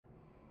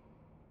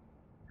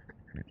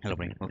Hello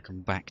everybody,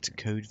 welcome back to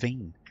Code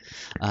Vein.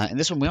 In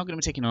this one we are going to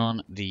be taking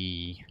on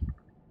the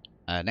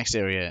next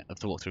area of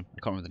the walkthrough. I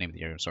can't remember the name of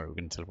the area, sorry, we're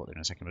going to teleport there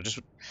in a second. But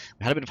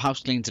we had a bit of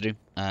house cleaning to do.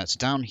 So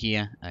down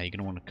here, you're going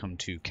to want to come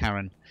to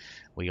Karen,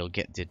 where you'll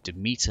get the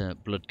Demeter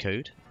blood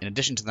code. In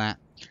addition to that,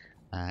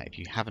 if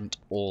you haven't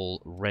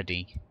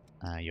already,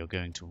 you're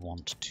going to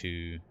want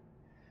to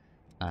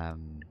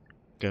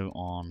go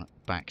on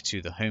back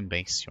to the home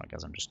base. Right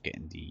guys, I'm just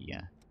getting the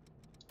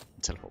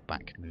teleport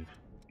back move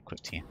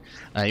equipped here.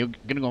 You're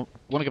going to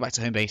want to go back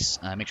to home base,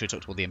 make sure you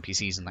talk to all the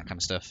NPCs and that kind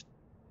of stuff.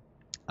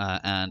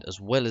 And as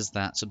well as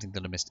that, something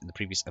that I missed in the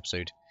previous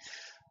episode,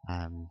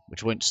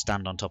 which won't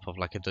stand on top of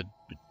like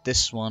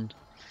this one,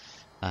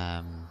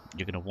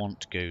 you're going to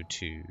want to go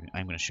to,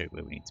 I'm going to show you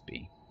where we need to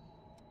be,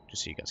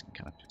 just so you guys can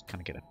kind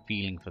of get a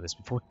feeling for this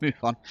before we move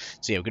on.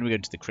 So yeah, we're going to be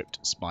going to the Crypt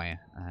Spire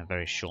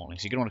very shortly.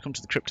 So you're going to want to come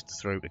to the Crypt of the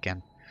Throat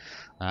again.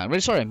 I'm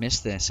really sorry I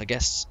missed this. I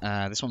guess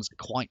this one's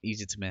quite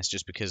easy to miss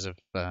just because of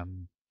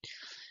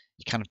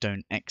you kind of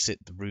don't exit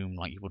the room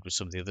like you would with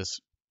some of the others.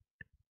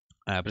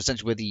 But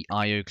essentially where the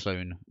IO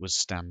clone was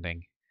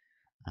standing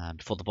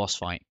before the boss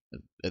fight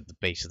at the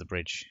base of the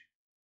bridge,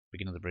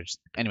 beginning of the bridge.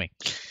 Anyway,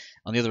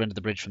 on the other end of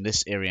the bridge from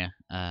this area,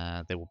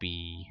 there will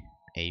be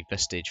a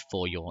vestige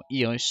for your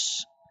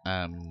EOS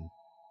blood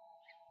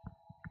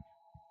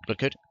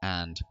code,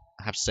 and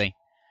I have to say,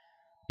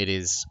 it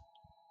is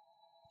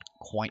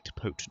quite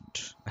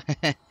potent.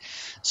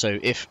 So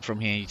if from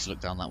here you just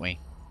look down that way,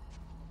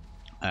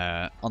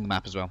 on the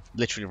map as well,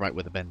 literally right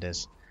where the bend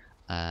is,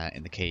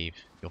 in the cave,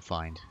 you'll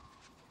find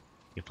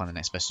the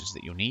next vestige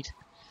that you'll need.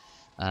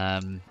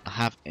 I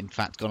have in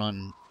fact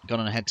gone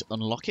on ahead to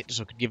unlock it just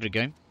so I could give it a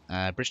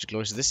go. Bridge to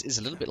Glory. So this is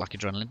a little bit like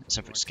Adrenaline,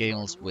 except for it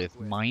scales with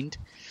Mind.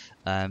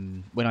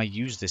 When I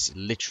use this, it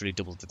literally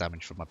doubled the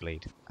damage from my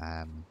blade.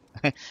 I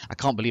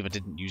can't believe I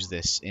didn't use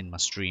this in my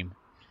stream.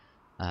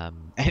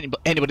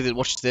 Anybody that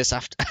watched this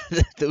after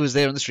that was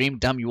there on the stream,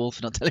 damn you all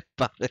for not telling me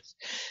about this.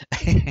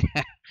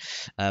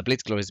 Blade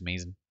to Glory is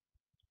amazing.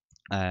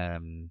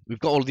 We've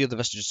got all the other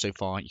vestiges so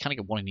far. You kind of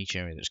get one in each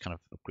area that just kind of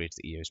upgrades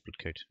the EOS blood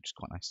code, which is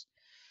quite nice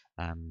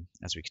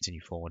as we continue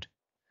forward.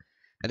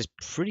 That is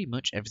pretty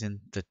much everything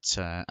that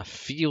I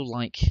feel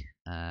like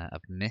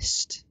I've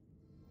missed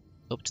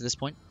up to this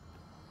point.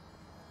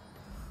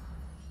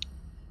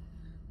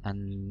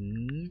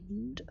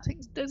 And I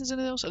think there's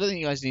anything else. I don't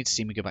think you guys need to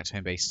see me go back to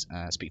home base,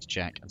 speak to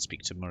Jack, and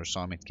speak to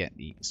Murasami to get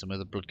some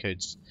other blood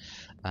codes.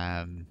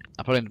 I'll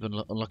probably end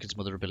up unlocking some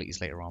other abilities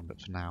later on,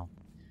 but for now,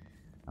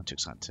 I'm too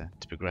excited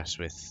to progress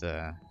with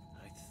what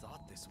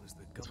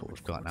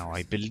we've got now.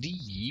 I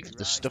believe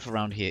the stuff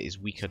around here is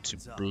weaker to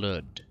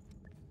blood.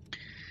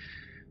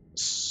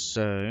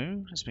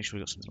 So, let's make sure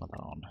we got something like that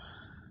on.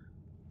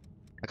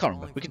 I can't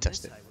remember. We can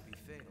test it.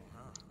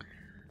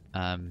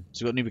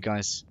 So we've got newbie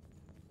guys.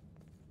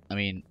 I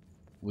mean,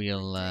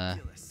 we'll, if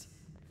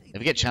we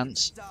get a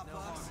chance,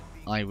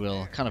 I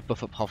will kind of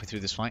buff up halfway through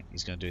this fight.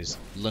 He's going to do his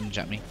lunge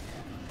at me.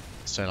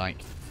 So,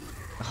 like,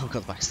 oh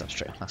god, the backstab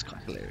straight up. That's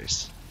quite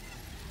hilarious.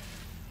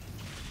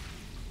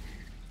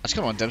 I just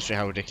kind of want to demonstrate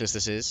how ridiculous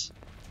this is.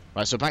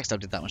 Right, so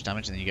backstab did that much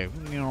damage, and then you go,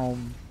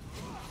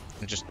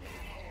 and just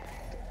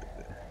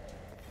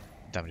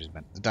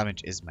the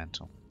damage is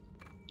mental.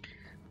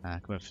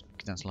 Come over,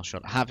 condense last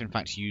shot. I have in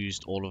fact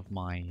used all of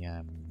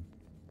my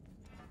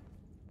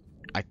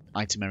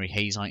itinerary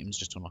haze items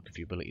just to unlock a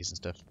few abilities and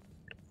stuff.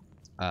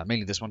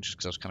 Mainly this one, just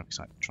because I was kind of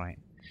excited to try it.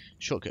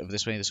 Shortcut over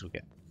this way. This will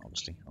get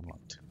obviously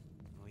unlocked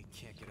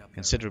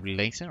considerably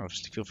later.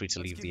 Obviously, feel free to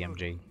leave the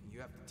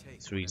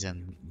MJ3s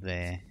in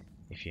there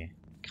if you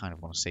kind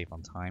of want to save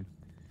on time.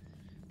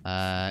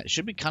 It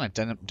should be kind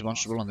of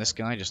demonstrable on this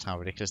guy just how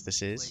ridiculous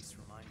this is.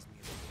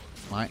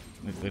 Right,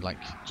 we're like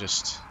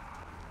just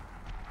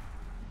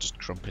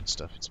crumping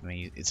stuff.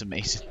 It's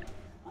amazing.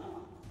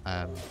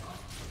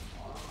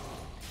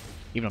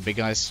 Even on big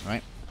guys,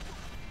 right?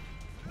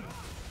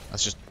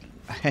 That's just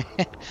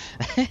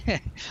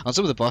on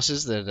some of the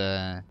bosses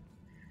that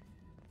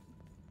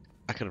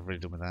I could have really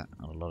done with that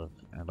on a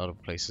lot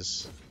of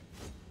places.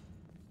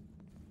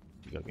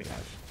 You gotta get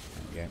out.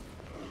 There we go.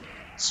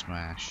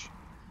 Smash.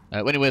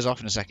 When it wears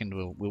off in a second,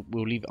 we'll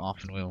leave it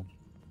off and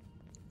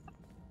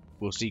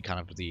we'll see kind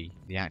of the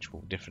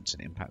actual difference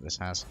in impact this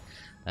has.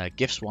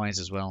 Gifts wise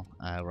as well,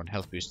 we're on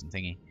health boost and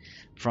thingy.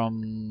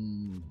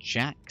 From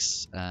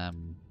Jack's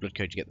blood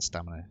code, you get the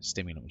stamina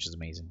stimulant, which is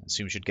amazing.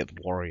 Soon we should get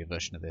the warrior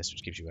version of this,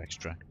 which gives you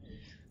extra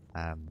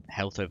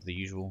health over the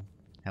usual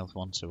health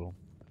one. So we'll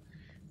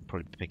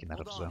probably be picking that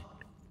up as well.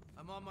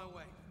 I'm on my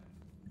way.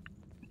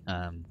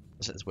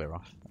 Let's let this wear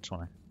off. I just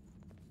want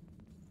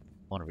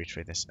to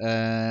retrade this.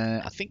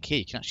 I think here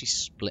you can actually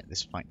split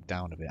this fight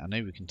down a bit. I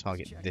know we can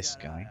target this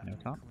guy. No,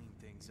 we can't.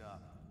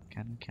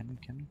 Can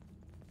we?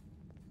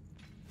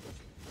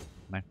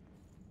 No.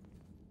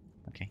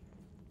 Okay.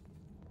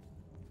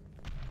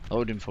 What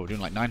we're doing before, we're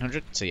doing like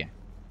 900. So yeah,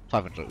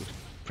 500.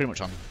 Pretty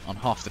much on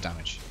half the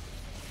damage.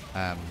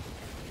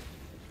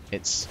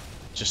 It's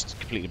just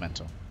completely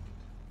mental.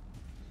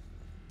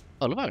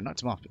 Oh, look how it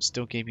knocked him off, but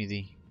still gave me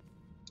the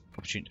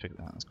opportunity to pick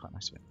that. That's quite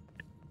nice of it.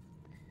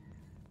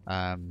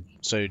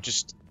 So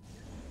just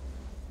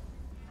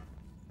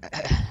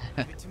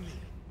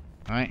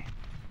alright,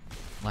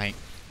 like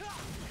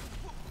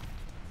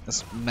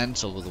that's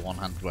mental with a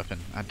one-handed weapon.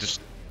 I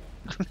just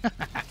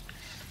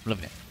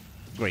loving it.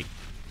 Great.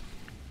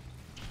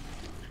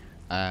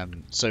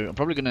 So I'm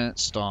probably gonna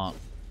start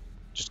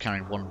just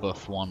carrying one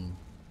buff, one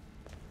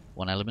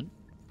element,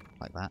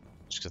 like that.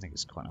 Just 'cause I think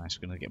it's quite nice.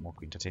 We're gonna get more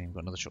green titanium.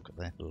 Got another shortcut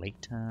there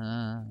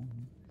later.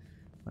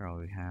 Where are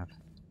we? Have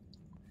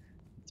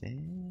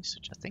this,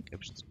 which I think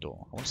opens the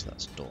door. I want to say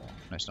that's a door.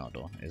 No, it's not a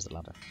door. It is the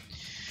ladder.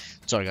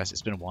 Sorry guys,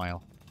 it's been a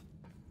while.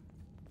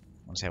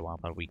 I want to say a while,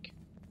 about a week.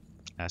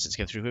 Since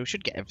going through here, we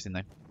should get everything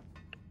though.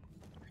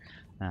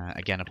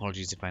 Again,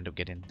 apologies if I end up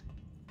getting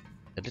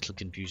a little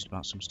confused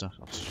about some stuff.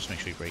 Obviously, just make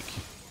sure you break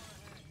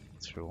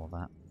through all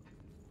that.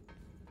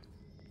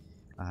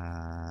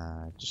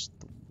 Just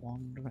the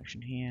one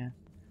direction here.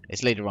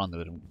 It's later on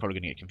that I'm probably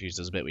going to get confused.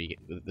 There's a bit where you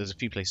get, there's a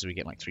few places where you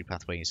get like 3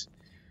 pathways,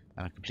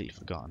 and I've completely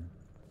forgotten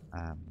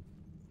what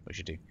you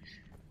should do.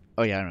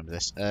 Oh yeah, I remember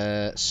this.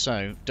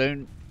 So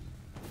don't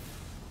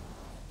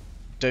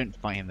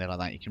fight him there like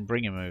that. You can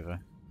bring him over.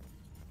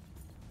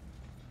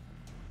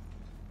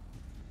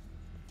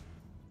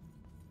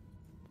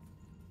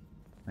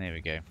 There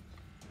we go.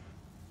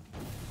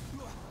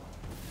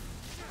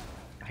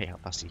 I hate how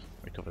fast he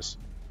recovers,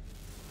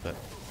 but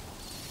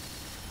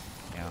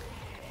yeah.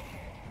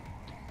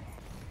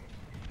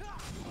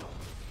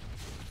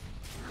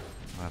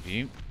 I'll have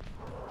you.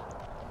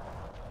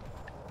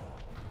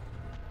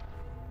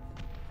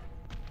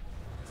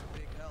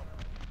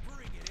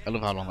 I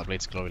love how long that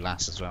Blades of Glory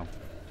lasts as well.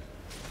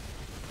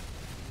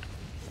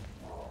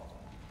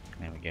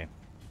 There we go.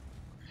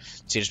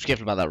 So just be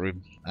careful about that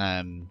room.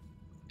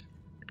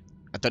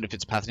 I don't know if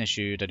it's a pattern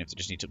issue, I don't know if they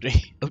just need to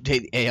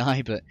update the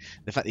AI, but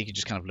the fact that you can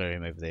just kind of lure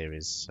him over there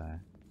is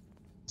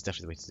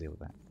definitely the way to deal with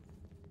that.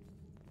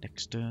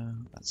 Dexter,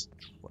 that's a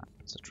trap,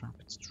 it's a trap,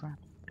 it's a trap,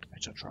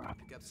 it's a trap.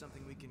 Pick up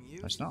something we can use?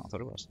 No, it's not, I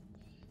thought it was.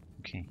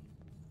 Okay,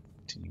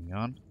 continuing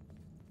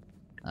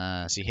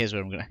on. See, here's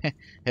where I'm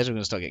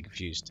gonna start getting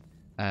confused.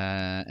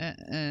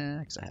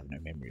 Because I have no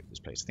memory of this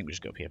place. I think we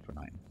just go up here for a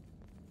night.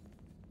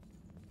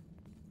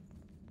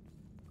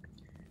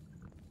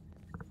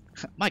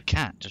 My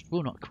cat just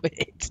will not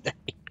quit today.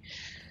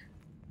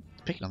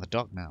 It's picking on the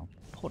dog now.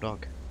 Poor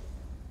dog.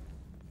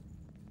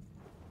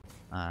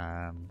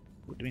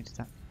 What do we do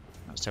that?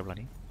 That was a terrible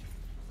idea.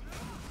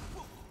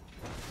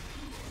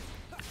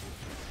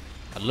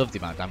 I love the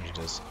amount of damage it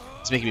does.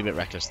 It's making me a bit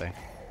reckless though.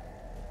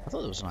 I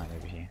thought there was an iron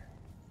over here.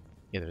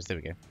 Yeah, there is. There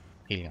we go.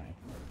 Healing iron.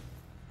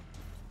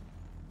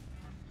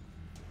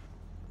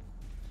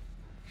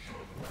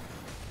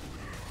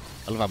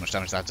 I love how much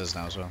damage that does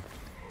now as well.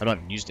 I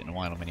haven't used it in a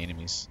while on many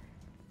enemies.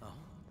 Oh,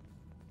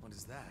 what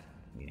is that?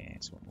 Yeah,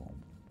 it's one more.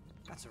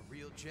 That's a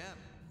real gem.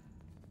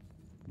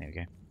 There we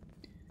go.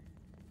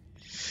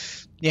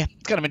 Yeah,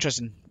 it's kind of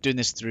interesting doing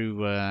this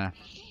through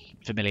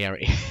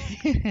familiarity.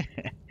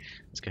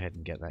 Let's go ahead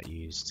and get that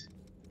used.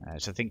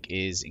 So I think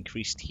is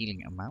increased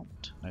healing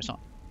amount. No, it's not.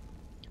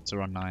 So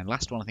we're on 9.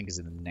 Last one I think is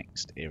in the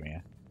next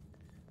area.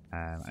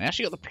 I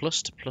actually got the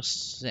plus to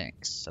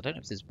 +6. I don't know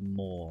if there's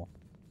more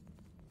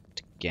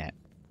to get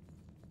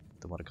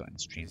than what I got in the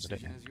streams. I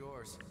don't know.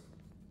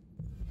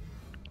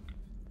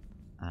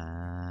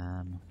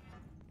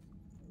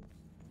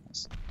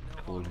 That's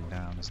cooling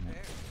down, isn't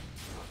it?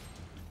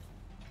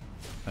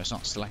 No, it's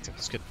not selective.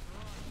 That's good.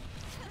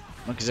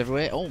 Monkeys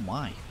everywhere. Oh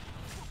my!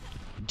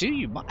 Do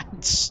you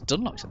mind?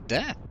 Stun lock to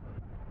death.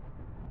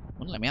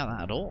 Wouldn't let me out of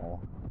that at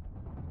all.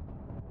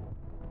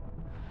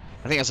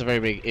 I think that's a very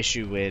big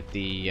issue with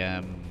the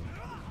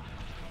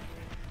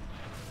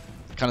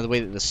kind of the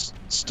way that the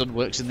stun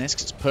works in this,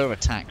 because it's per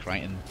attack,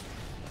 right? And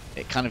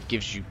it kind of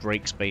gives you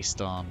breaks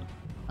based on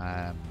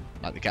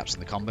like the gaps in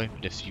the combo.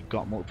 But if you've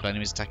got multiple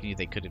enemies attacking you,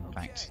 they could in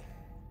fact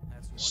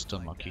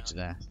stun lock you to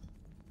death.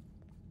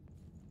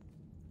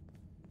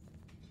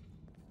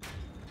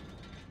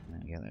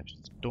 There we go. That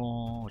opens the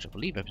door, which I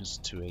believe opens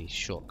to a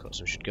shortcut.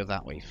 So we should go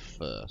that way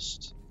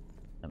first.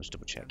 Let's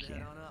double check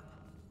here.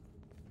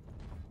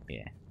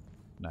 Yeah.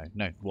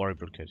 No, Warrior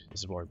Blood Code. This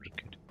is Warrior Blood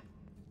Code.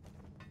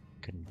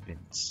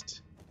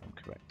 Convinced I'm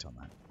correct on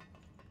that.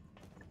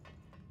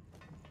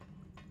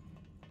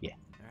 Yeah.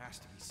 There has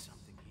to be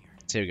something here.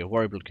 So here we go,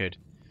 Warrior Blood Code.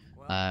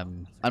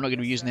 I'm not going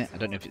to be using it. I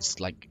don't know if it's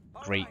like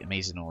great,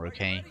 amazing, or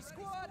okay.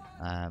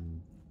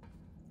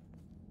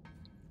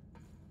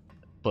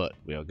 But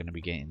we are going to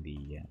be getting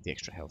the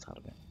extra health out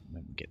of it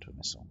when we get to a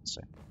missile.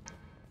 So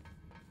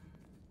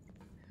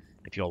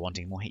if you are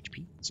wanting more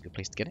HP, it's a good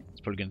place to get it.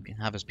 It's probably going to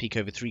have us peak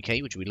over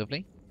 3k, which would be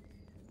lovely.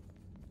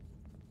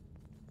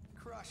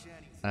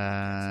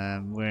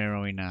 Where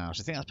are we now?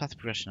 So I think that's path of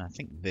progression. I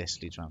think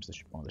this leads around to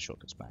one of the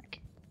shortcuts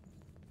back.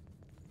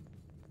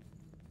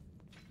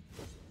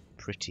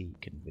 Pretty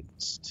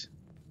convinced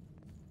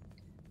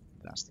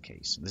that's the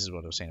case. And this is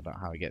what I was saying about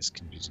how it gets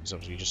confusing. Because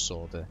obviously you just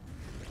saw the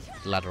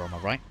ladder on my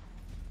right.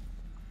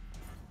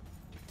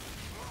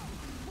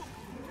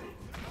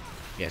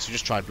 Yeah, so we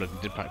just tried blood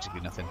and did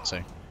practically nothing.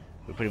 So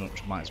we pretty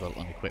much might as well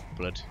unequip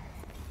blood.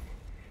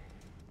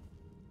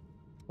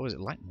 Or was it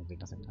lightning that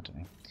did nothing? I don't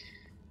know.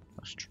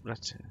 Let's try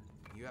to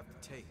You have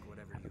to take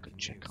whatever have a you good can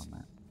check use. on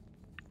that.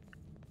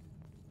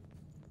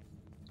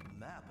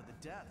 Map of the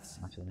depths.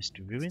 Map of the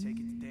Misty Let's take it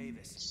to Ruins.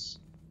 Davis.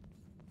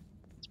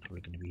 It's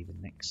probably going to be the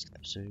next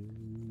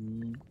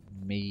episode.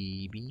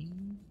 Maybe.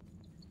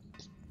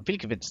 I'm feeling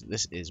convinced that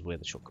this is where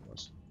the shortcut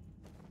was.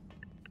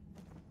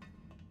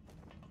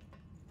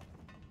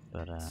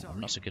 But I'm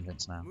not so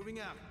convinced now.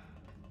 Moving out.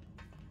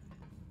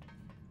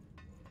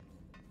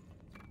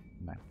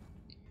 No.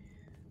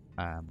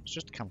 It's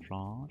just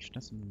camouflage,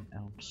 nothing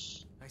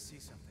else I see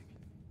something.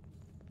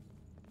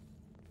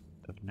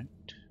 of note.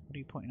 What are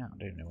you pointing out? I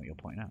don't know what you're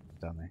pointing out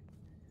down there.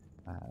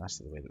 That's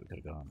the way that we could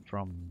have gone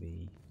from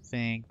the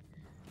thing.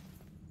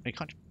 Oh, you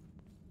can't.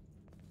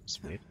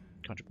 It's weird.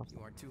 Can't jump off You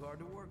that. aren't too hard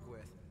to work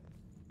with.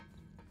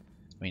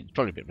 I mean, it's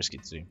probably a bit risky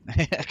to do.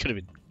 It could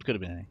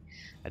have been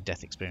a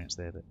death experience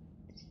there, but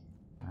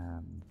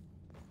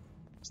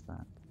what's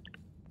that?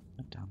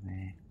 Went down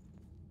there.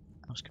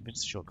 I was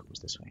convinced the shortcut was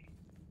this way.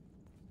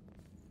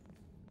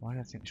 Why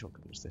did I think the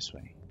shortcut was this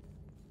way?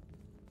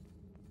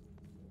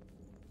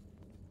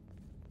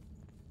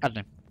 I don't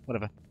know.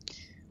 Whatever.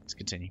 Let's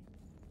continue.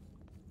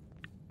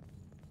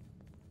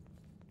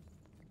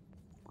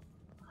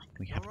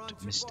 We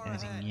haven't missed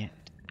anything yet.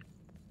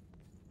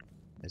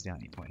 There's the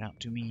item you pointed out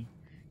to me.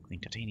 Green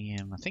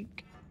titanium, I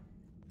think.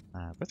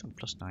 Both on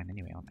 +9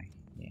 anyway, aren't they?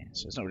 Yeah.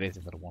 So it's not really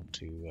anything that I want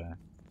to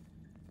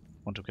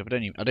equip.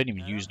 I don't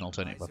even use an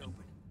alternate Eyes weapon.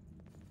 open.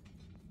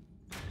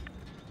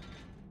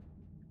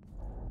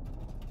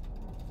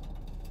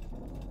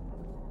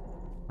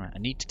 Right. I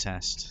need to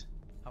test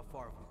How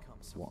far have we come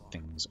so what far?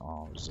 things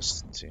are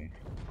resistant to.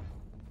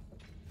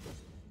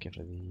 Give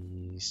her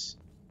these.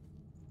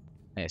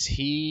 Yes,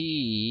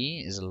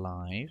 he is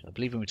alive. I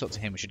believe when we talk to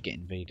him, we should get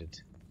invaded.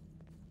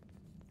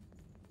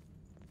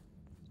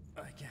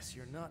 I guess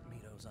you're not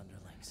Mito's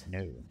underlings.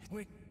 No.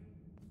 Wait.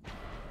 There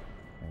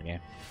we go.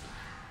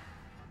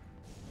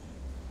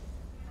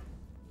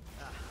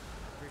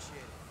 Appreciate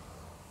it.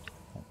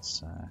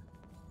 That's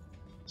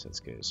so this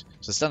goes.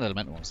 So the standard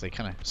elemental ones, they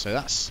kind of. So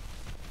that's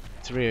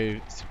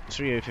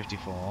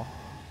 3054.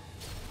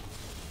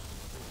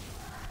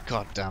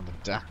 God damn the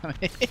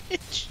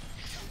damage.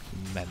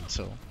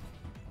 Mental.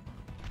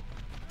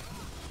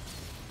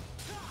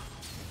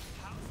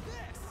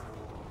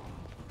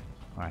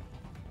 Right.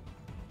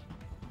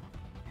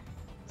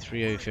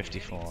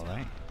 3054,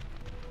 right?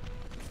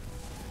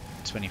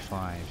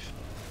 25.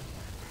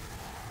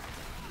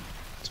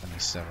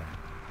 27.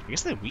 I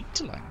guess they're weak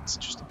to lightning. It's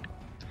interesting.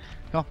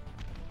 Cool.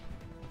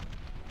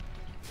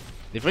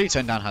 They've really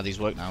turned down how these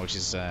work now, which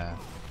is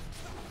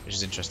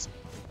interesting.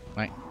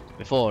 Right.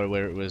 Before,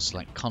 where it was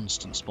like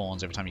constant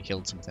spawns every time you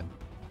killed something,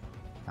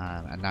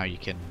 and now you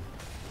can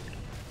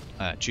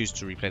choose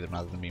to replay them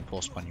rather than being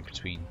forced upon you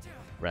between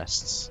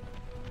rests.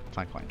 I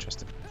find quite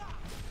interesting.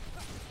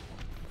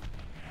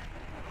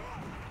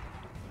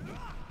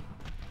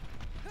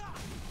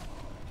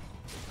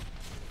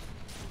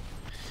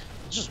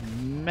 It's just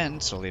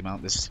mental the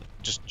amount this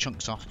just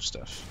chunks off of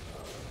stuff.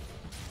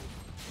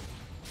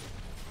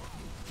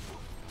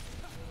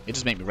 It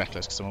does make me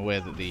reckless because I'm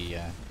aware that the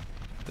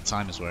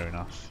time is wearing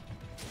off.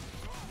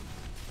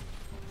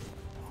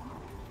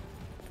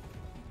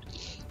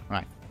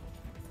 Right.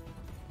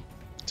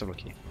 Let's have a look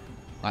here.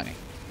 Lightning.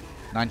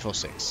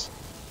 946.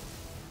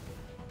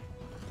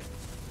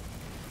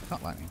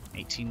 Not lightning.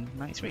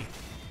 1893.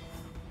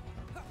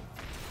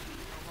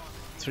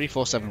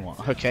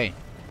 3471. Okay.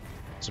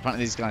 So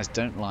apparently these guys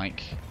don't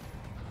like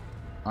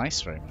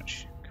ice very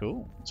much.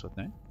 Cool. That's worth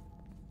knowing.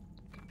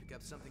 Pick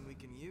up something we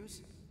can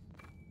use?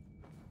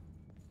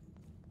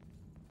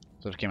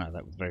 Sort of came out of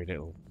that with very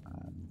little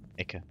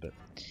ichor, but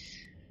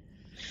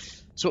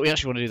so what we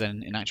actually want to do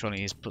then in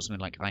actuality is put something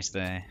like ice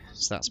there.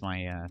 So that's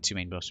my two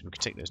main buffs. We could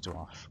take those two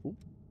off. Ooh.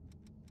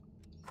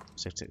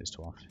 So take those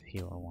two off.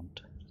 Here I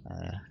want.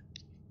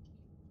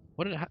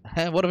 What have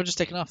I just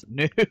taken off?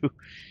 No.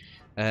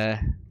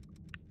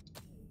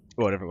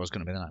 Whatever it was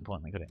going to be, that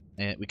important, could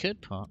it? We could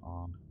put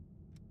on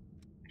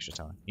extra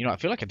stamina. You know, I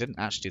feel like I didn't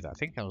actually do that. I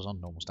think I was on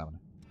normal stamina,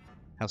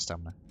 health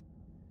stamina.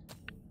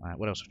 Alright,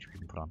 what else would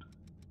you put on?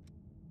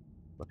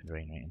 Weapon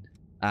drain rating.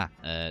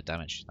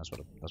 Damage. That's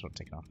what I'm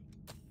taking off.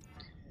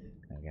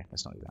 There we go.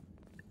 Let's not do that.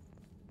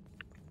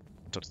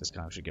 Talk to this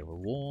guy. We should get a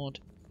reward.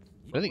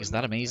 I don't think it's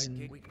that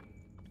amazing.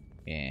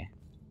 Yeah.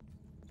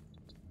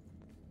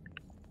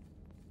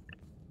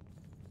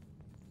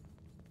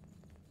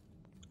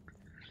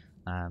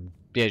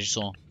 Yeah, as you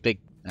saw, big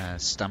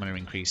stamina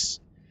increase.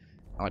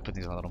 I like putting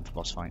things like that on for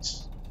boss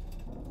fights.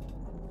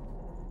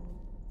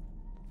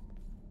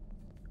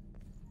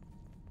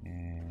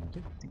 And I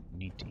don't think we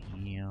need to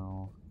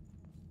heal.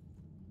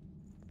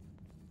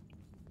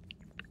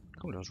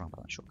 Cool, I was wrong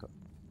about that shortcut.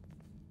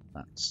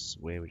 That's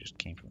where we just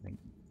came from, I think.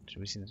 Should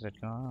we see the dead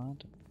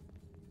guard?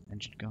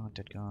 Injured guard,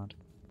 dead guard.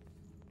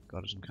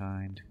 God of some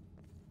kind.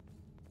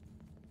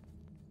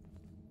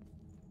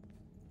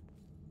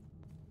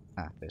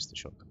 Ah, there's the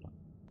shortcut.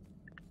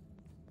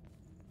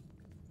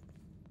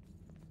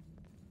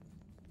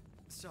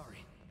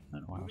 Sorry. I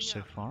don't know why I was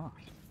so far off.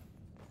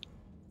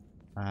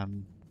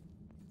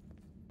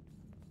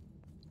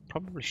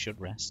 Probably should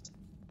rest.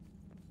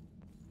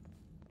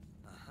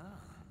 Uh-huh.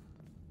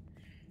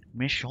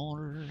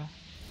 Mission.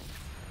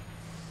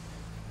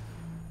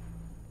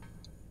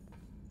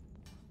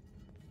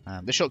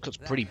 This shortcut's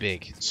pretty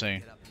big, so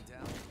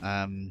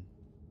I do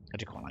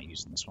quite like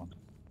using this one.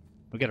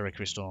 We get a Rick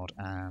restored,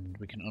 and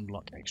we can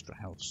unlock extra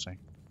health, so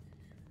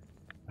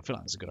I feel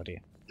like that's a good idea.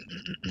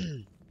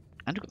 And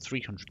we've got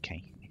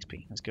 300k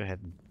XP. Let's go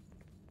ahead and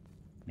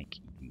make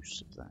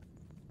use of that.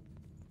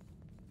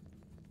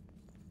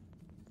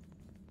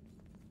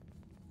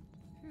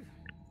 I'm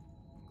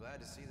glad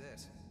to see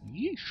this.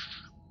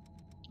 Yeesh.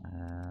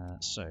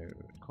 So,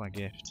 acquire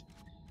gift.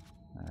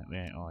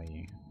 Where are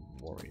you?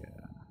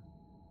 Warrior.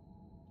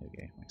 There we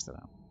go, max that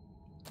out.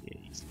 Yeah,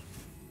 easy.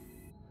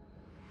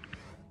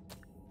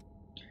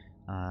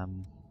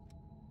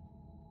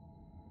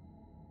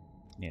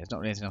 Yeah, there's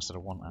not really anything else that I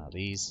want out of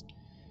these,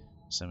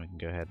 so we can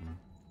go ahead and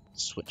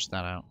switch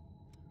that out.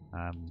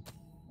 Like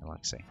I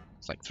say,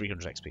 it's like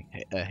 300 XP,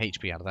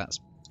 HP out of that. It's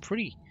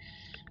pretty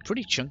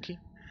chunky.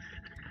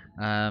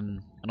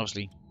 And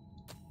obviously,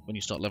 when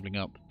you start leveling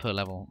up per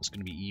level, it's going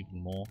to be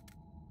even more.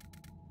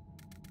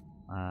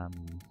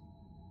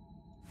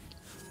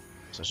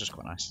 So it's just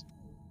quite nice.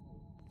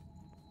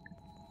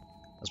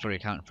 That's probably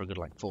accounting for a good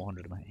like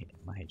 400 of my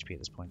HP at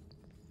this point.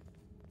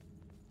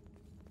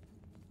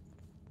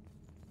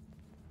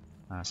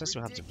 So I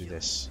still have to do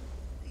this.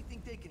 They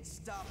think they can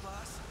stop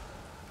us?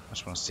 I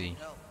just want to see.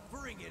 Hell,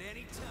 bring it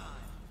any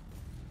time.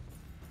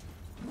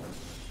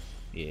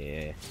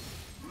 Yeah.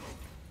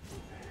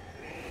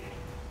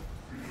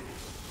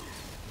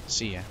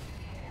 See ya.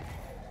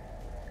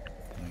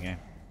 There we go.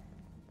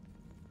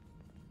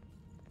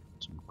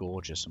 Some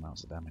gorgeous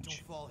amounts of damage.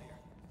 Don't fall here.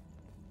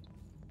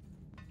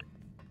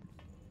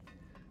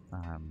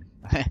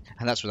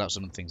 And that's without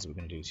some of the things that we're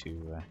going to do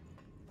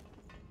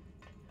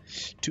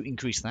to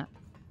increase that.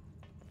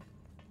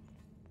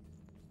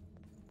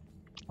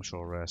 I'm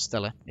sure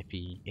Stella, if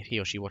he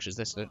or she watches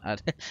this,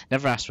 I'd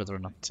never asked whether or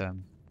not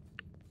some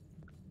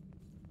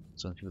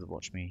of the people that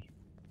watch me,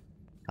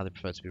 how they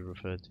prefer to be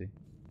referred to.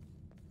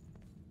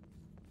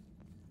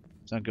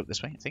 So I'll go up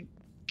this way, I think.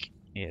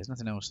 Yeah, there's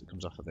nothing else that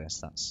comes off of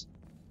this. That's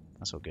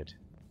all good.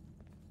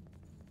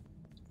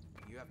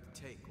 You have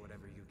to take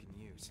whatever you can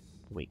use.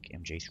 Wake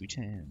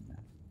MJ310.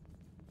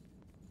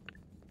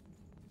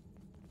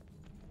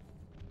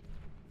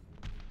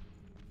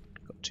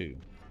 Got two.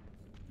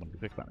 Want to be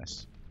quick about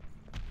this.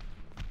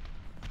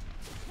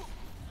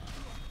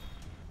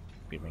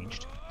 Be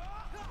ranged.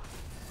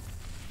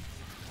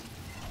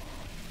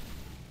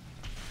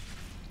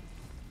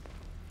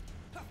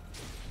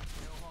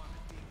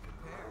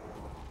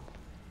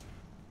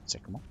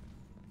 Sycamore.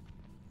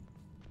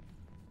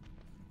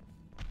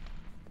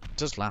 It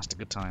does last a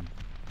good time.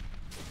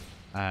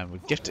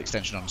 With gift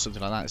extension on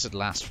something like that, this would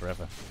last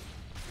forever.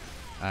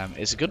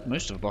 It's a good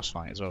most of a boss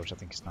fight as well, which I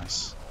think is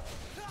nice.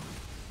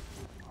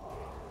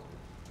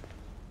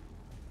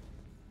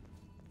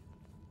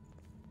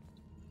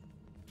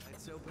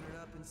 Let's open it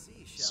up and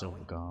see, shall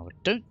Silver Garb. I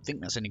don't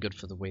think that's any good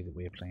for the way that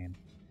we're playing.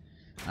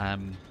 I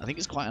think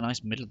it's quite a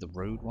nice middle of the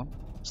road one.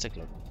 Let's take a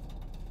look.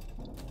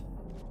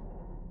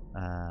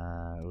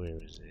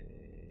 Where is it?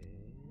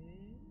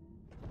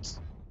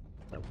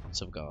 That one,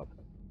 Silver Garb.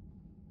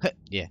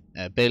 Yeah,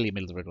 barely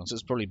middle of the road one, so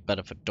it's probably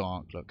better for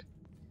dark look.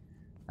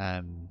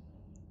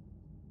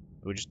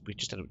 We just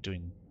ended up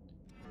doing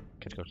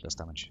categorically less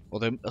damage.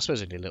 Although I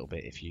suppose only a little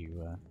bit if you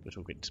were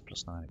talking to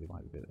 +9, we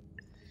might be a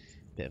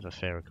bit of a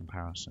fairer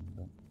comparison.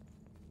 But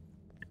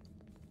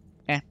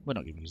we're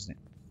not going to be using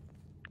it.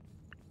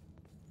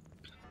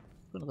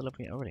 Got another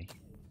level here already.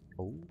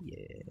 Oh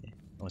yeah,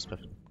 almost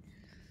perfect.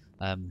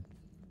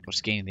 We're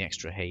just gaining the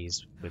extra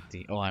haze with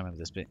the. Oh, I remember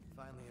this bit.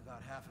 Finally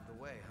about half of the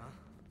way, huh?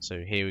 So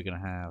here we're going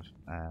to have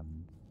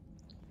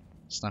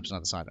snipers on the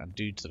other side and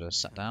dudes that are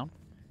sat down.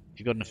 If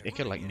you've got enough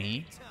Ica like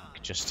me, you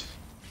could just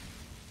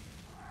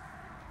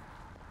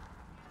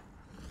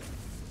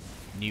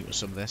neuter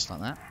some of this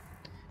like that.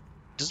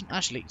 Doesn't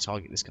actually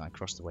target this guy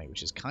across the way,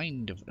 which is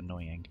kind of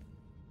annoying.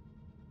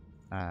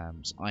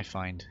 So I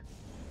find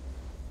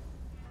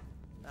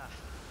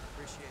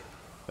Appreciate it.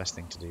 best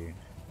thing to do.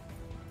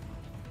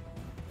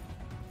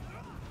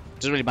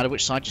 Doesn't really matter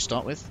which side you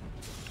start with.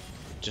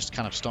 Just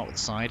kind of start with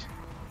the side.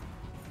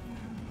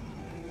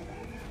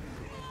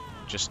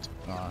 Just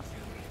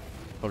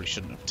probably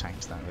shouldn't have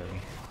tanked that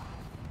really.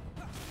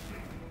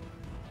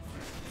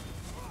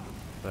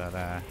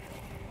 But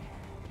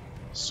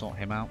sort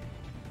him out.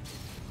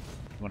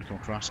 If you want to come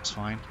across, it's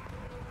fine.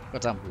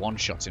 Got to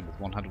one-shot him with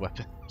one-handed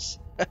weapons.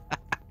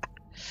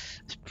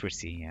 It's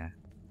pretty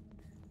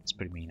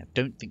mean. I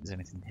don't think there's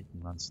anything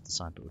hidden runs to the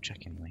side, but we'll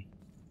check anyway.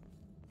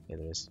 Yeah,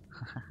 there is.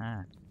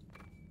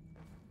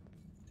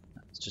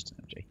 It's just an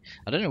MJ.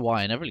 I don't know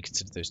why. I never really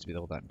considered those to be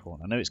all that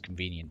important. I know it's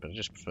convenient, but I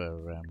just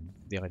prefer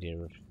the idea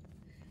of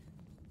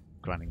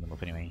grinding them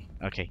up anyway.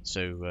 Okay,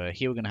 so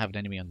here we're going to have an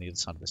enemy on the other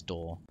side of this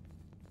door.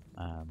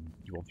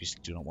 You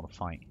obviously do not want to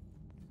fight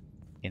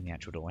in the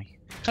actual doorway.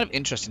 Kind of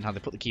interesting how they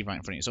put the key right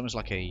in front of you. It's almost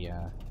like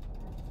a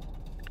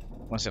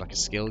want to say like a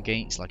skill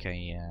gate. It's like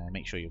a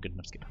make sure you're good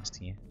enough to get past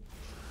here.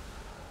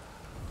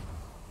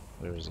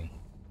 Where is he? I'm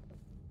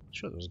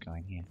sure there was a guy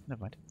in here.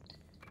 Never mind.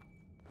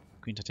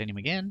 Green titanium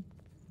again.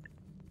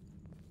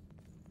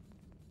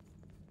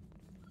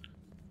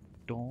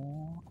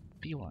 Door.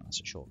 Be alright,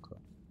 that's a shortcut.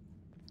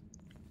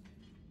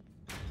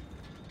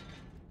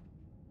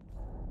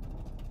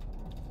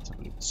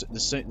 So,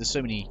 there's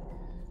so many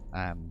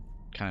kind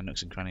of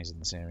nooks and crannies in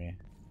this area.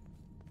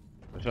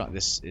 I feel like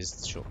this is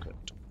the shortcut.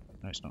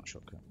 No, it's not a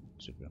shortcut.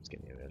 Should be able to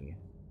get here earlier.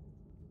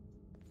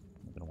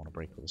 I'm gonna want to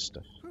break all this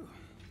stuff. There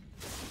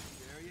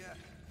yet.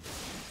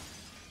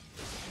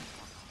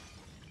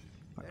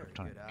 Right, Very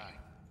electronic. good eye.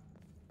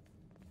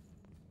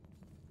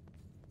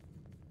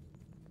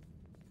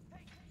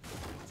 Hey,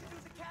 what you do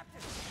with the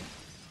captain?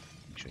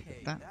 Make sure you Hey,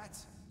 get that.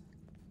 that's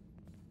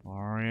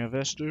Aria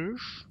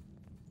Vestige.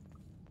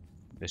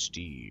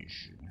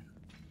 Vestige.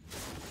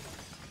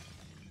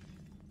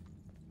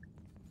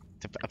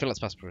 I feel that's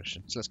past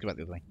progression, so let's go back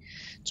the other way.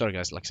 Sorry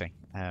guys, like I say,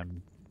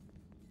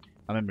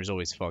 my memory is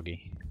always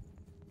foggy.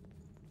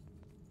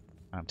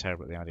 I'm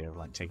terrible at the idea of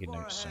like taking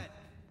notes, so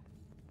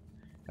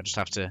I just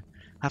have to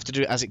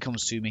do it as it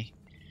comes to me.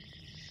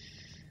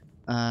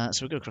 So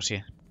we'll go across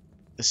here.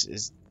 This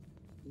is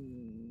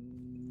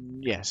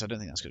yes, I don't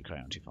think that's going to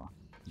carry on too far.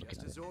 Looking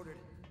just at as it. ordered.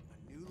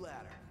 A new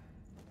ladder.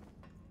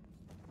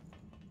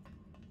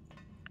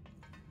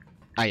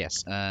 Ah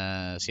yes, so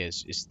yeah,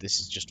 this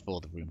is just for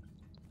the room.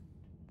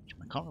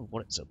 I can't remember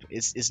what it's up.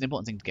 It's an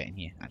important thing to get in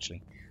here,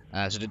 actually.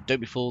 So don't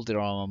be fooled, there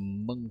are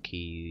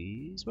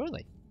monkeys. Where are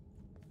they?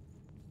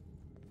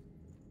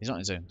 He's not in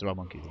his own, there are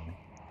monkeys in there.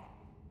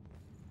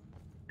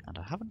 And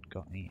I haven't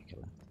got any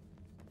killer.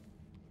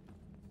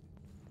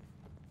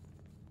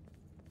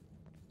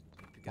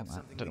 Pick up I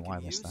something don't know we why I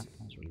can missed use. that.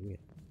 That was really weird.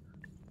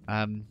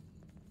 Well,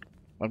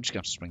 I'm just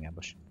going to spring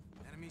ambush.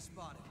 Enemy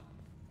spotted.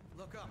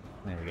 Look up.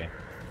 There we go.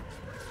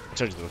 I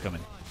told you they were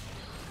coming.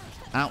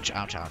 Ouch,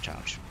 ouch, ouch,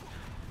 ouch.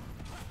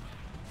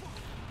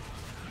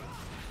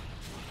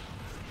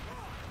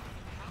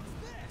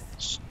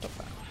 Stop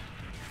that.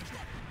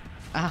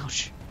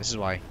 Ouch! This is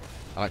why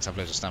I like to have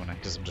loads of stamina,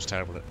 because I'm just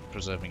terrible at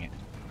preserving it.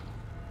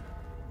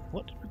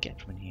 What did we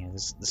get from in here?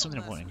 There's something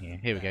important in here.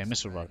 Here we go,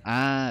 missile rod.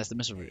 Ah, it's the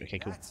missile route. Okay,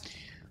 cool.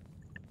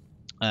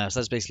 So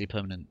that's basically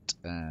permanent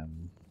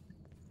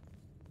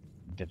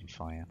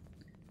vivifier.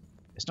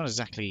 It's not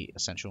exactly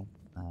essential,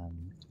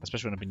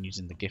 especially when I've been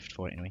using the gift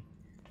for it anyway.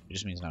 It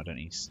just means now I don't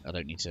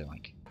need to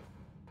like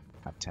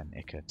have 10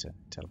 Ica to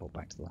teleport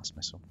back to the last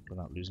missile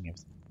without losing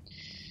everything.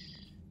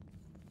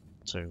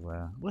 So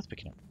worth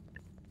picking up,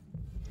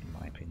 in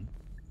my opinion.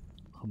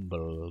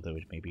 Humble though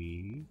it may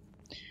be.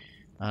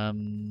 So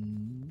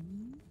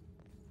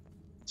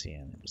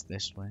yeah, it was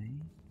this way.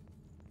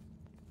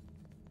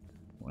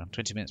 Well,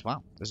 20 minutes.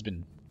 Wow, this has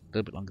been a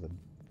little bit longer than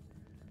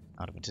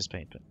I'd have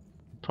anticipated, but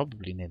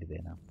probably nearly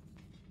there now.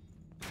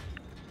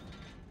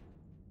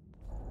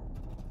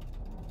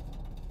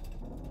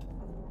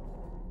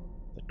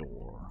 The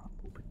door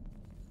opened.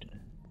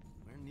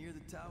 We're near the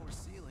tower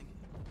ceiling.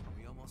 Are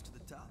we almost to the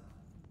top?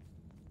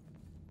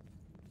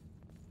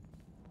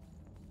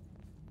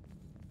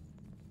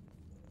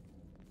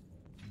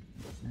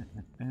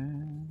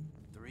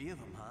 Three of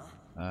them,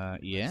 huh?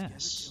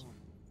 Yes.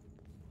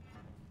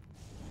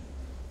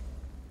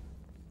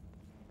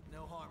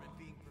 No harm in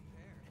being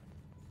prepared.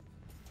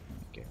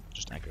 Okay,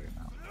 just aggro him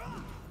out.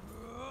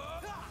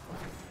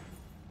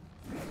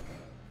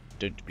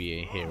 Don't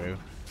be a hero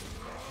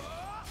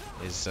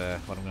is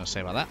what I'm going to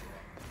say about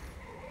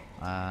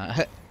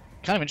that.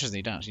 Kind of interesting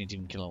you don't actually need to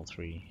even kill all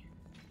three.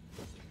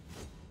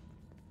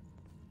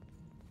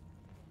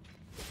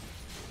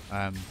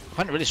 I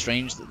find it really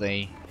strange that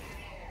they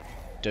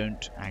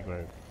don't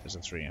aggro as a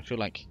 3. I feel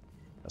like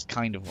that's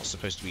kind of what's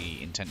supposed to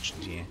be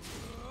intentioned here.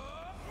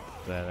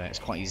 But it's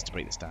quite easy to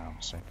break this down,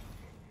 so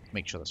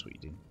make sure that's what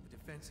you do. The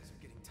defenses are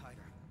getting tighter.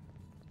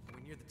 Are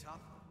we near the top?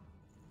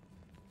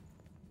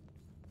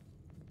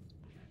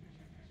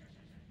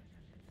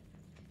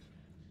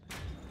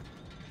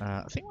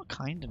 I think we're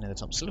kind of near the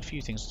top. Still a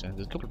few things to do.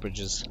 There's a couple of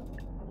bridges.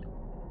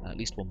 At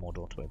least one more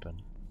door to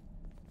open.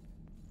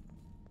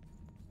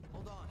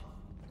 Hold on.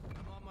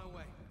 I'm on my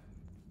way.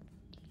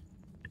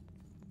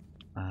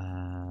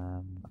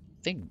 I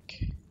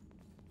think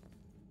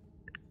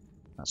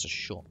that's a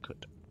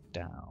shortcut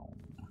down.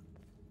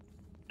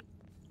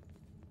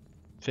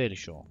 Fairly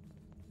sure.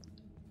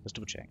 Let's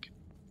double check.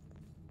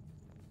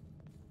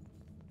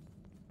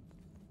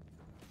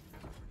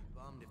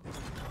 Bummed if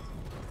this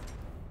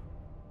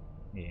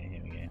Yeah,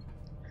 here we go.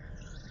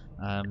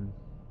 I'm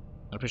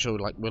pretty sure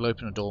we'll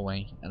open a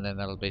doorway and then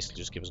that'll basically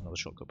just give us another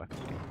shortcut back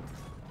up again.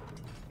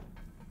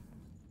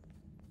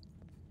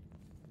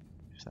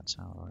 If that's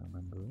how I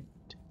remember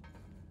it.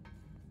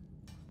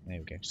 There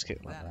we go, just hit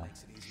it like that.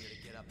 makes it easier to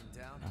get up and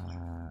down.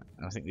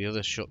 And I think the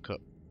other shortcut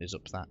is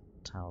up that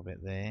tower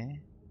bit there.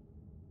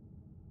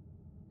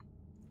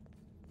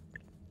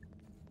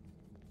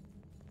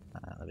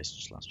 This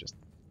just last just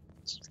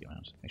let's get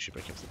around. Make sure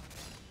you break everything.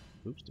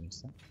 Oops, didn't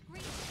that.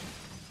 Greetings.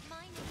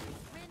 My name is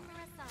Rin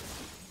Marasana,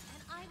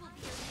 and I will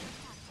be your new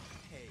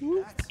captain.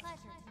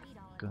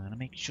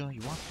 make sure you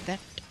are that.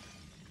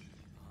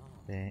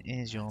 There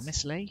is your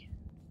missile. And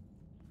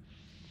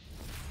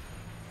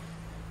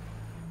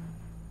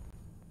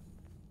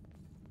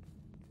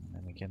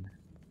then we can...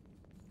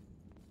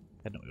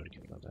 I don't know, we already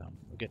covered that down.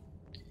 We're good.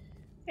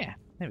 Yeah,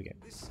 there we go.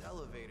 This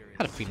elevator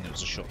Had a feeling it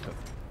was a shortcut.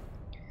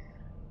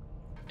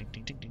 Ding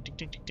ding ding ding ding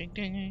ding ding ding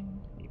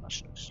ding. The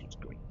Russian looks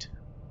great.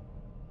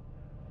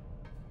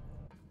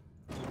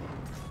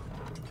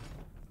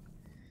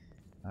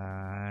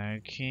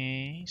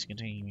 Okay, it's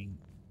continuing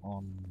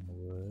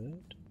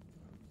onward.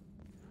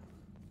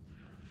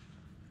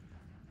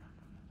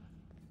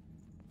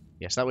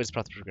 Yes, that was the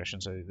path of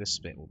progression, so this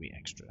bit will be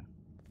extra.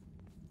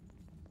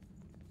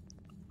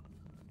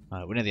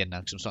 We're near the end now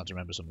because I'm starting to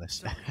remember some of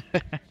this.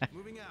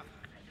 moving out.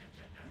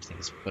 I think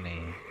it's funny.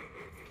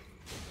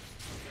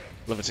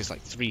 Love it takes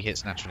like 3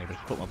 hits naturally, but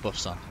if I put my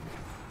buffs on,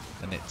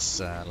 then it's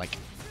like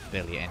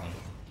barely any.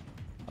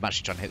 I'm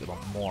actually trying to hit them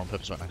more on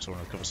purpose right now because I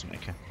want to recover something.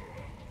 Okay.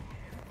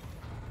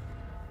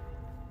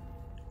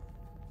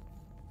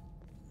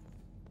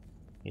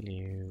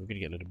 Hello, we're gonna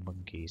get a load of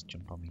monkeys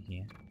jump on me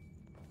here.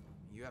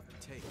 You have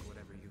to take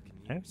whatever you can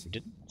Oh, use. we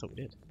didn't? I thought we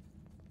did.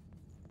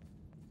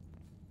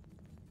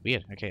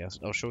 Weird. Okay,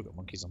 I'll sure we got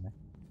monkeys on there.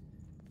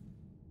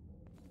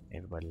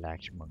 Everybody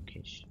likes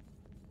monkeys.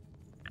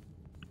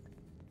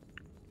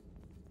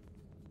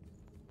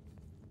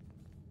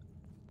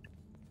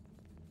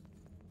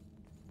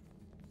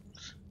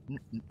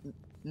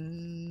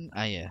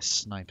 Ah yes,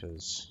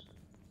 snipers.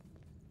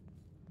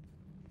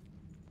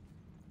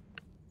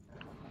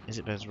 Is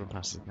it better to run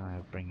past this guy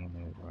or bring him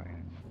over? I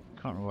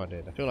can't remember what I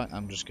did. I feel like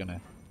I'm just gonna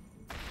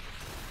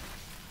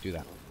do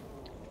that.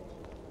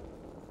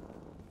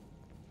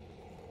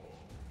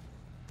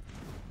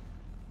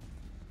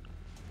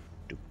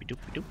 Doopy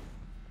doopy doop.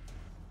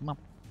 Come on.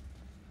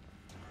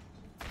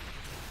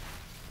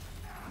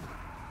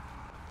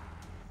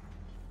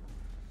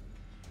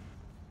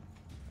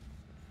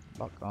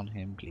 Lock on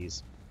him,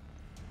 please.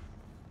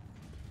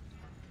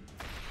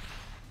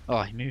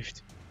 Oh, he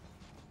moved.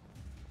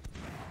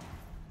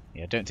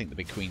 Yeah, I don't think the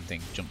big queen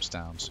thing jumps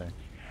down, so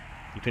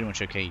you're pretty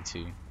much okay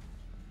to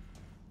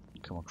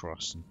come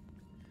across and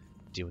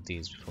deal with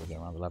these before we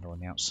go around the ladder on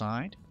the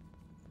outside.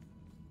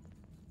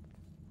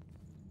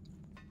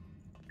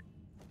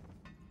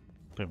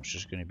 Pretty much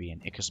just going to be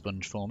an ichor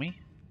sponge for me.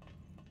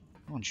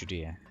 Aren't you,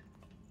 dear?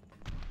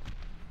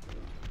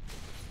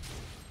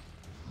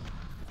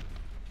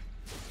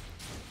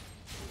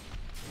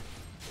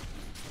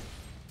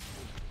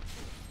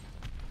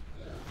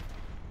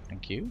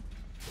 Thank you.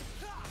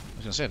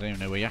 I was going to say, I don't even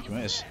know where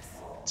Yakima is.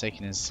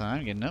 Taking his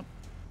time, getting up.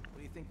 What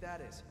do you think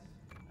that is?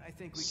 I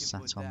think we can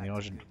Sat put on that the to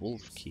Argent good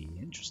Wolf use. key.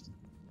 Interesting.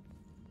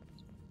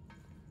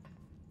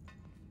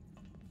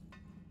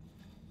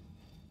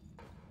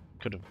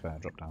 Could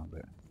have dropped down,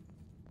 but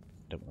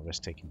don't want to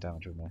risk taking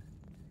damage from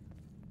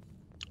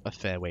a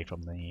fair way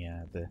from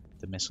the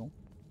missile.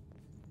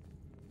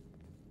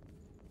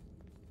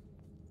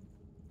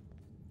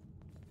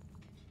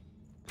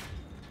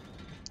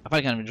 I find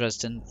it kind of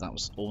interesting. That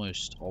was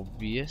almost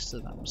obvious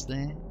that was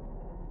there.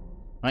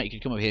 Right, you can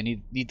come up here,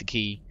 need the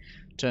key,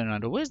 turn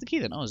around. Oh, where's the key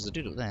then? Oh, there's a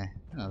dude up there.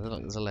 Oh,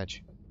 look, there's a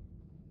ledge.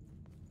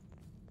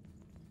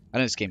 I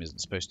know this game isn't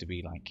supposed to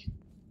be like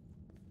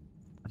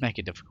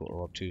mega difficult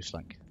or obtuse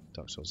like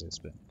Dark Souls is,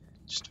 but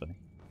just funny.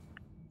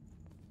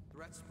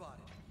 Threat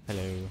spotted.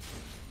 Hello.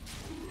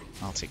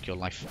 I'll take your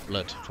life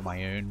blood for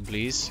my own,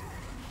 please.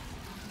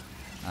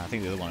 I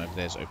think the other one over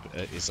there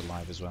is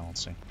alive as well,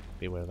 so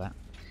be aware of that.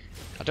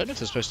 I don't know if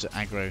they're supposed to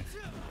aggro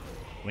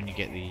when you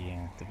get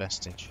the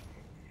vestige.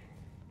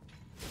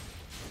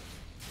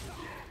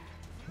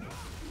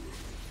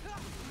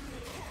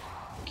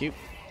 Thank you.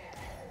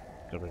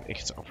 Got a bit of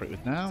ichor to operate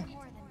with now.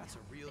 That's a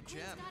real gem.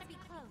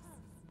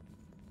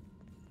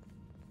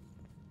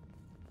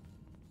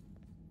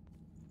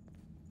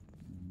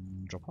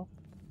 Drop off?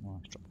 Oh,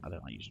 I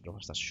don't like using drop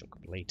offs, that's a shock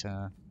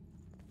later.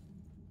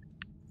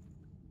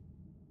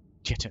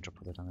 Yeah, don't drop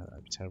all that down there,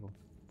 that'd be terrible.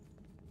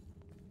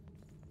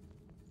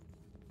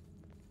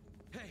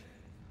 Hey,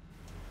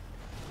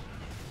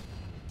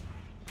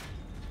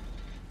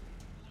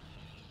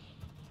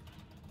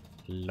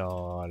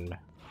 Lol.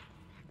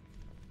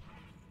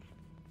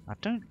 I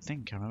don't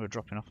think I remember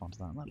dropping off onto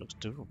that. That looks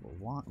durable.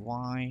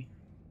 Why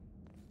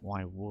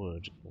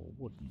would or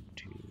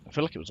wouldn't you? I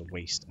feel like it was a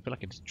waste. I feel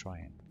like I did try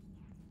it.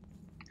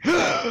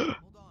 hold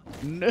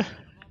on. No. I'm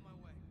on my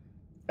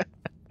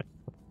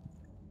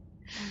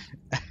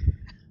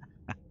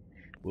way.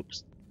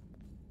 Whoops.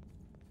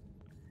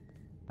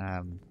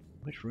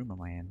 Which room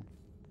am I in?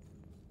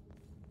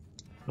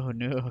 Oh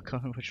no, I can't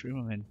remember which room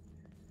I'm in.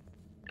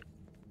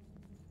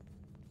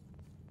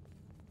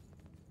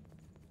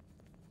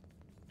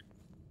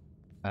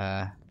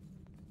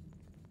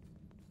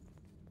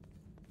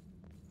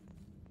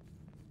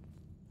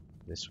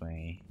 This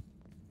way.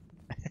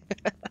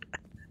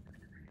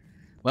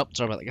 Well,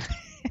 sorry about that guy.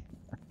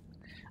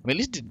 I mean, at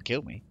least it didn't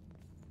kill me.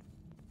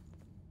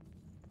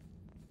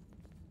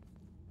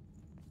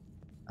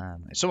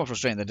 It's somewhat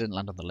frustrating that I didn't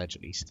land on the ledge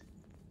at least.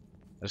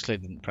 I just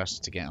clearly didn't press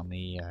to get on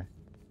the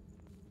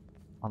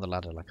on the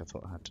ladder like I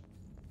thought I had.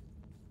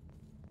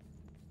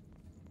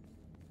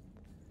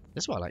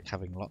 This is why I like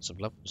having lots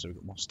of levels, so we've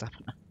got more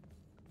stamina.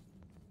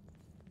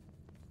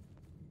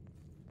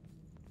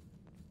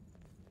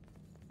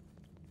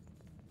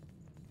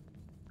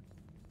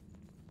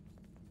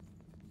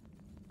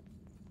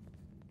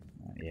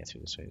 Yeah,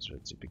 through this way is where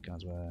the big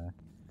guys were.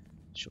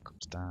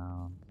 Shortcuts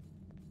down.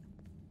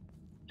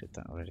 Did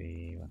that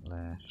already, went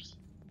left.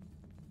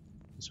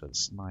 This is where the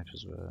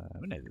snipers were.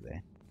 We're nearly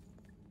there.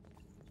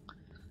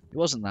 It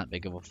wasn't that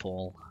big of a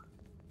fall.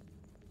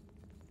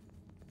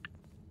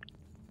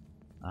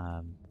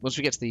 Once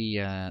we get to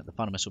the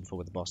final missile before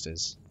where the boss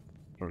is,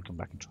 I'll probably come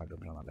back and try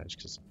jumping on that ledge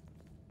because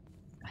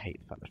I hate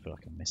the fact that I feel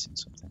like I'm missing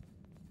something.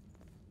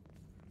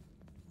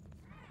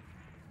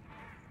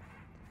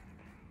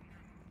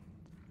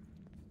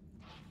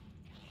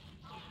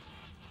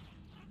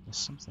 There's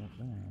something up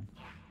there.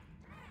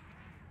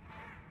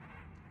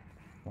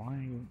 Why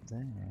are you up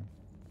there?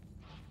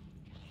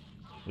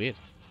 Weird.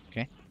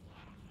 Okay.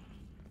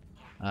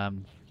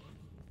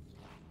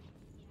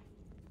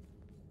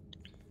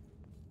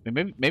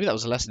 Maybe that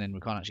was a lesson in we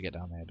can't actually get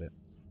down there, but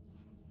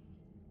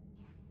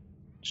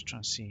just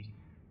trying to see.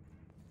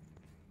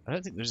 I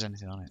don't think there's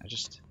anything on it. I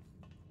just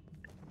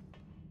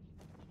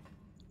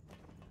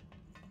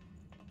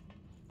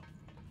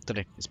don't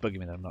know. It's bugging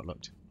me that I've not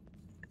looked.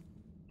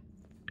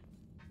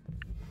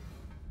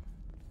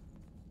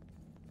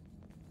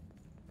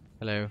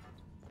 Hello.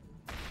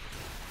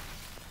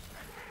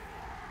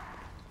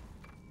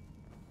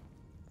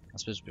 I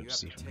suppose we'll be able to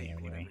see from here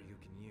anyway.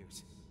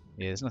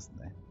 Yeah, there's nothing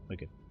there. We're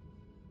good.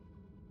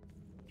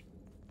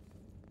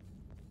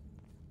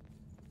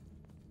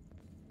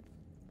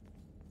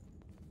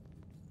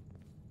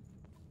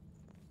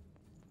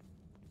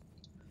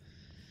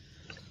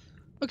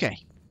 Okay.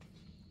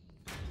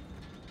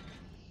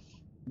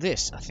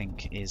 This, I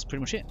think, is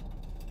pretty much it.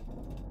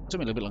 Took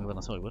me a little bit longer than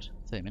I thought it would.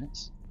 30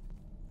 minutes.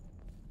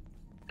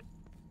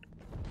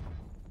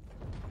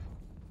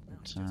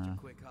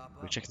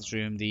 We check this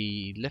room.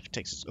 The lift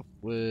takes us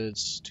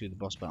upwards to the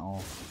boss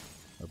battle.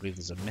 I believe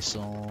there's a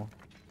missile.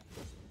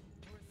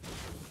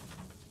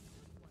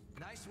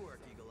 Nice work,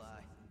 Eagle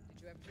Eye.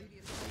 Did you have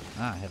previous?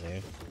 Ah,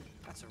 hello.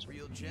 That's a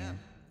real gem.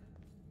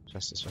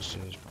 Justice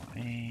Festival,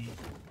 A.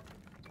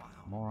 Wow.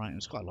 More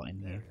items, quite a lot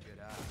in here. Good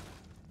eye.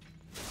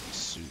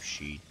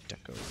 Sushi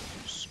decos.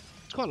 There's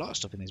quite a lot of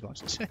stuff in these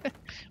boxes.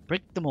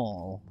 Break them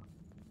all.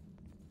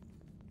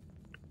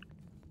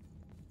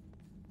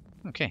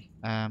 Okay,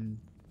 I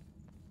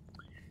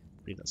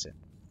believe that's it.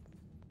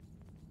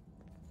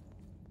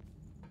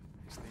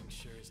 This thing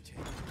sure is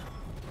taking.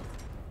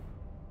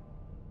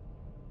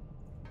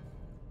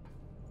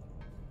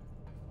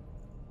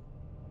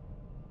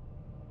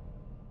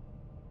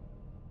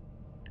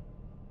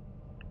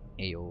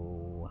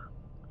 Ayo.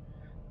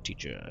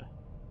 Teacher,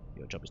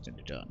 your job is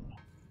nearly done.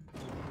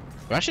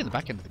 We're actually in the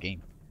back end of the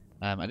game.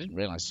 I didn't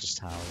realise just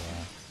how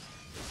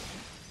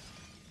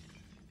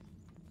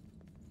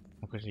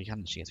quickly you can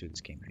actually get through this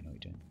game if you know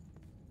what you're doing.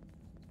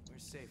 We're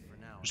safe for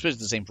now. I suppose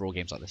it's the same for all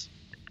games like this.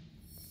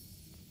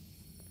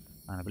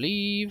 And I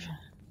believe,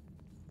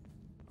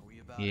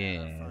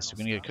 yeah, so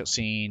we're going to get a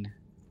cutscene,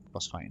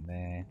 boss fight in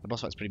there. The boss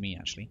fight's pretty mean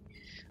actually.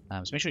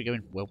 So make sure you go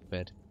in well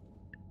prepared.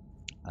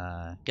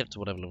 Get up to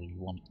whatever level you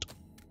want.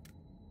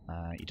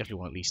 You definitely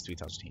want at least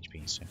 3000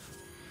 HP, so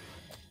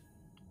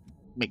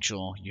make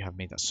sure you have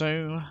made that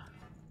so.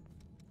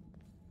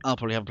 I'll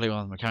probably have a play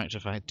on my character.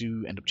 If I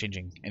do end up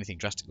changing anything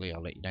drastically,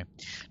 I'll let you know.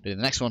 But in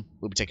the next one,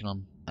 we'll be taking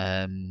on,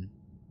 I don't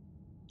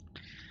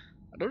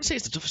want to say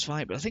it's the toughest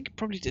fight, but I think it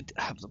probably did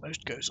have the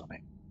most goes on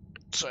it.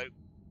 So,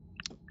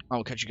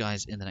 I'll catch you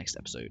guys in the next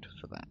episode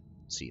for that.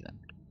 See you then.